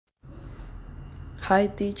Hi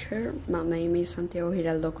teacher, my name is Santiago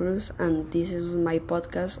Giraldo Cruz and this is my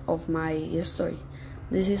podcast of my history.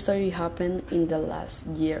 This history happened in the last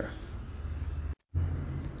year.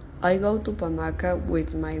 I go to Panaca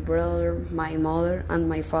with my brother, my mother and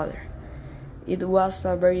my father. It was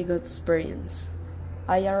a very good experience.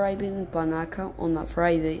 I arrived in Panaca on a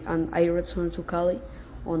Friday and I returned to Cali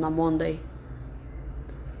on a Monday.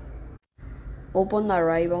 Upon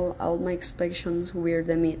arrival, all my expectations were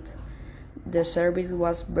met. The service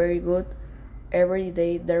was very good. Every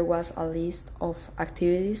day there was a list of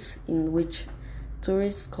activities in which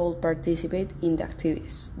tourists could participate in. The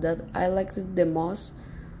activities that I liked the most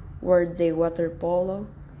were the water polo,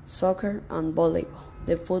 soccer and volleyball.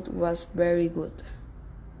 The food was very good.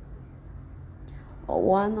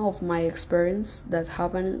 One of my experiences that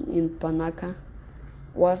happened in Panaca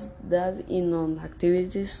was that in on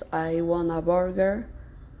activities I won a burger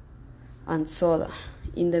and soda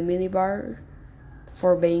in the minibar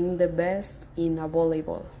for being the best in a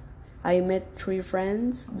volleyball. I met 3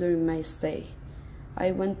 friends during my stay.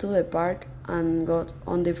 I went to the park and got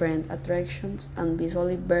on different attractions and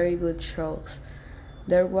visually very good shows.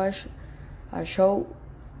 There was a show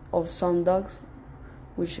of some dogs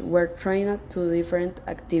which were trained to different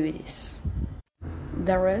activities.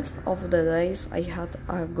 The rest of the days I had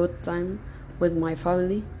a good time with my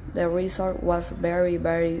family. The resort was very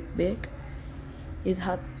big. It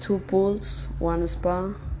had 2 pools, 1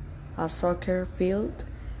 spa, a soccer field,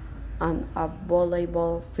 and a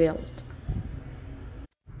volleyball field.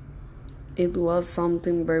 It was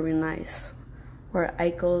something very nice, where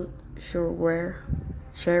I could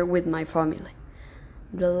share with my family.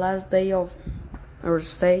 The last day of our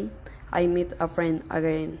stay, I met a friend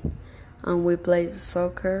again, and we played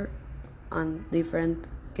soccer and different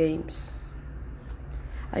games.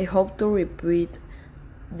 I hope to repeat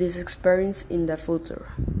this experience in the future.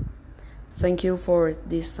 Thank you for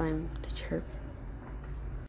this time, teacher.